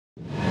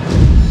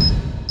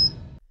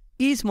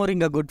Is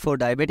Moringa good for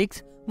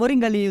diabetics?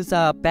 Moringa leaves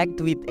are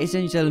packed with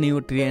essential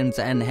nutrients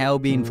and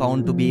have been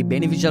found to be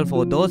beneficial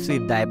for those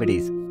with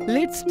diabetes.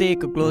 Let's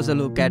take a closer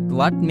look at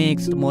what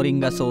makes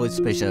Moringa so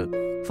special.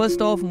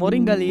 First off,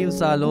 Moringa leaves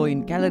are low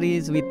in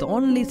calories with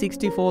only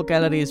 64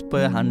 calories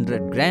per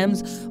 100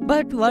 grams,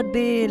 but what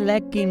they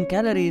lack in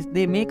calories,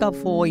 they make up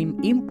for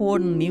in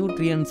important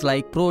nutrients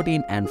like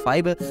protein and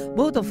fiber,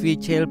 both of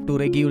which help to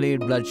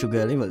regulate blood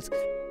sugar levels.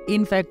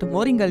 In fact,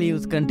 Moringa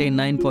leaves contain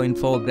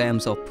 9.4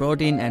 grams of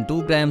protein and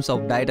 2 grams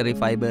of dietary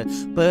fiber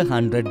per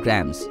 100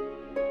 grams.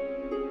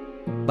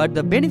 But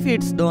the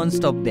benefits don't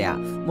stop there.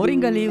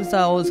 Moringa leaves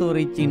are also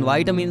rich in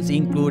vitamins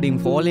including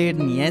folate,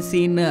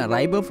 niacin,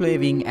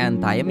 riboflavin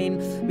and thiamine,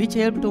 which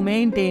help to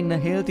maintain a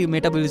healthy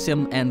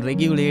metabolism and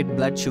regulate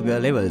blood sugar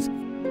levels.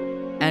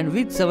 And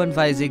with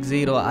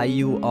 7560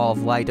 IU of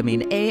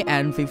vitamin A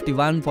and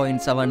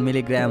 51.7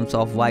 milligrams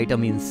of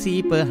vitamin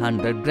C per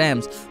 100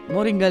 grams,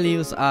 Moringa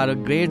leaves are a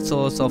great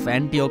source of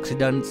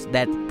antioxidants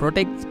that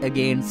protect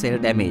against cell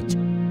damage.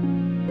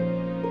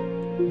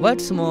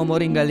 What's more,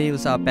 Moringa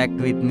leaves are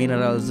packed with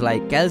minerals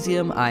like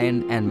calcium,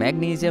 iron and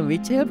magnesium,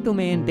 which help to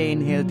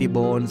maintain healthy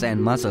bones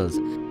and muscles.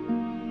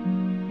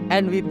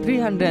 And with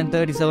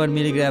 337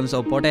 milligrams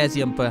of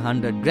potassium per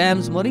 100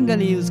 grams, Moringa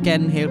leaves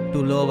can help to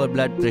lower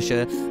blood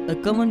pressure, a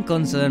common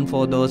concern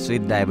for those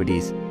with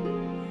diabetes.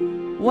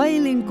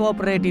 While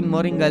incorporating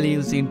Moringa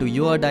leaves into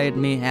your diet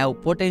may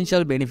have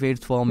potential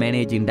benefits for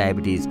managing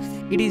diabetes,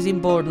 it is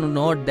important to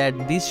note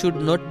that this should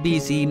not be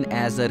seen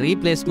as a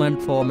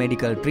replacement for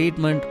medical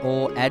treatment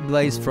or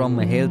advice from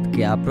a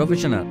healthcare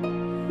professional.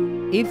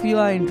 If you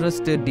are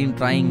interested in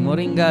trying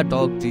Moringa,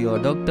 talk to your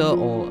doctor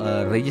or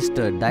a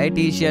registered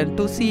dietitian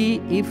to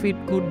see if it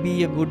could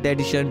be a good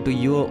addition to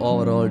your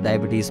overall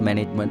diabetes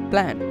management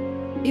plan.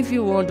 If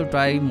you want to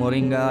try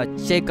Moringa,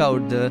 check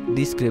out the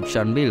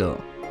description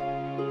below.